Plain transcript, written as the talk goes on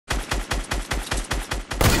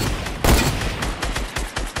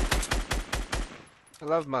I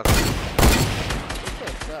love mustard. This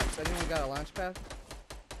place sucks. Anyone got a launch pad?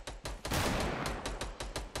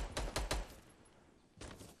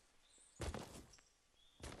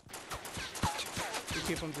 You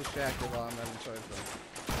keep them distracted while I'm running towards them.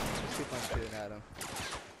 Just keep on shooting at them.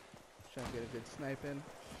 Trying to get a good snipe in.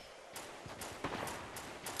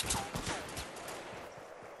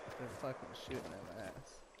 They're fucking shooting at my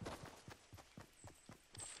ass.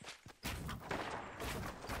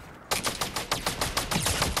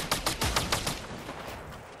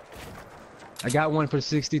 I got one for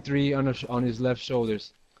 63 on his left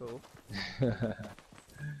shoulders. Cool.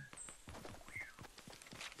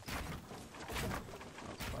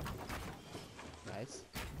 Nice.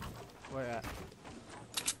 Where at?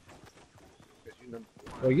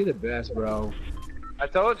 Oh, you're the best, bro. I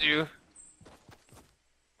told you.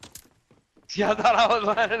 Y'all thought I was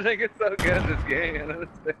lying. Nigga, so good at this game. I don't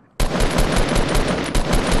understand.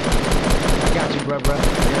 I got you, bro.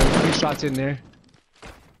 Yeah, a few shots in there.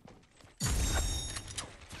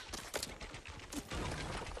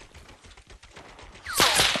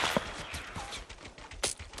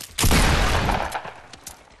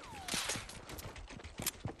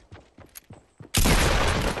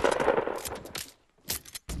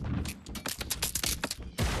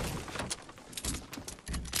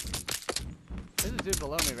 There's a dude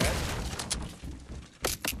below me, right?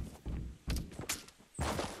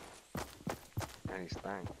 Man, he's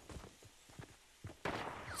fine.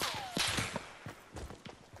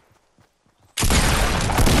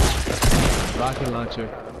 Rocket launcher.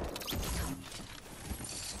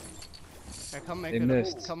 Here, come make They it.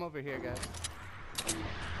 missed. Come over here, guys.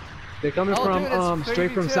 They're coming Oh, from dude, it's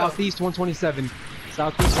straight from 32. southeast 127.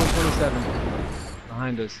 Southeast 127.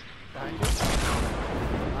 Behind us. Behind you.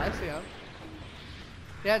 I see him.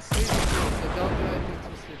 Yeah, it's stupid too, so don't do anything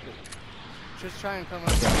too stupid. Just try and come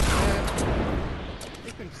up here. Yeah.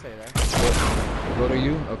 You can stay there. Go to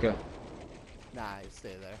you? Okay. Nah, you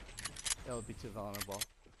stay there. That would be too vulnerable.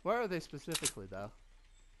 Where are they specifically, though?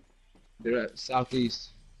 They're at southeast.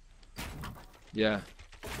 Yeah.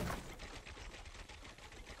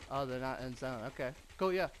 Oh, they're not in zone. Okay.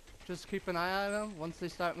 Cool, yeah. Just keep an eye on them. Once they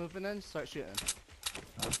start moving in, start shooting.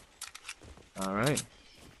 Alright.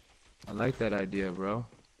 I like that idea, bro.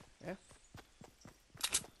 Yeah.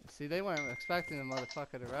 See, they weren't expecting the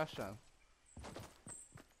motherfucker to rush them.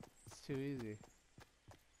 It's too easy.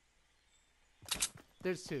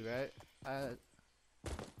 There's two, right? Okay.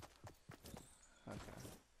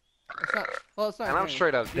 It's not. Well, it's not. And I'm green.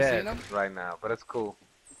 straight up You seen dead them? right now, but it's cool.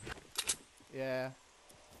 Yeah.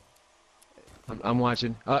 I'm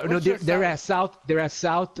watching. No, What's your they're south? at south. They're at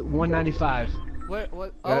south 195. What?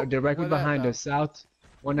 Oh, directly where that, behind though? us. South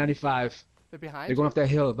 195. They're behind. They're going up that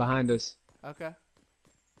hill behind us. Okay.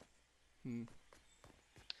 Hmm.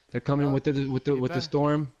 They're coming Oh, with you the better-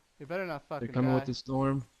 storm. You better not fucking They're coming die. with the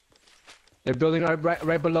storm. They're building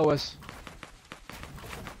right below us.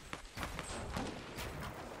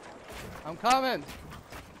 I'm coming.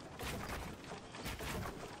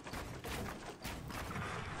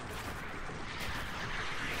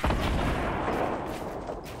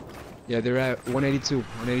 Yeah, they're at 182.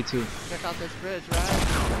 182. Check out this bridge,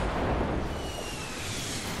 right?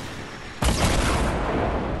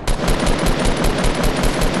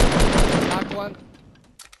 Knocked one.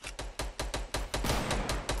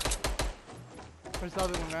 Where's the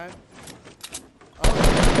other one, right? Oh,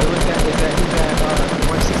 He's at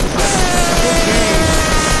 167.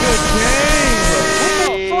 Good game. What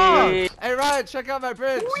the fuck? hey Ryan, check out my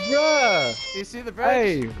bridge. Bruh. You see the bridge?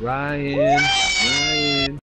 Hey, Ryan.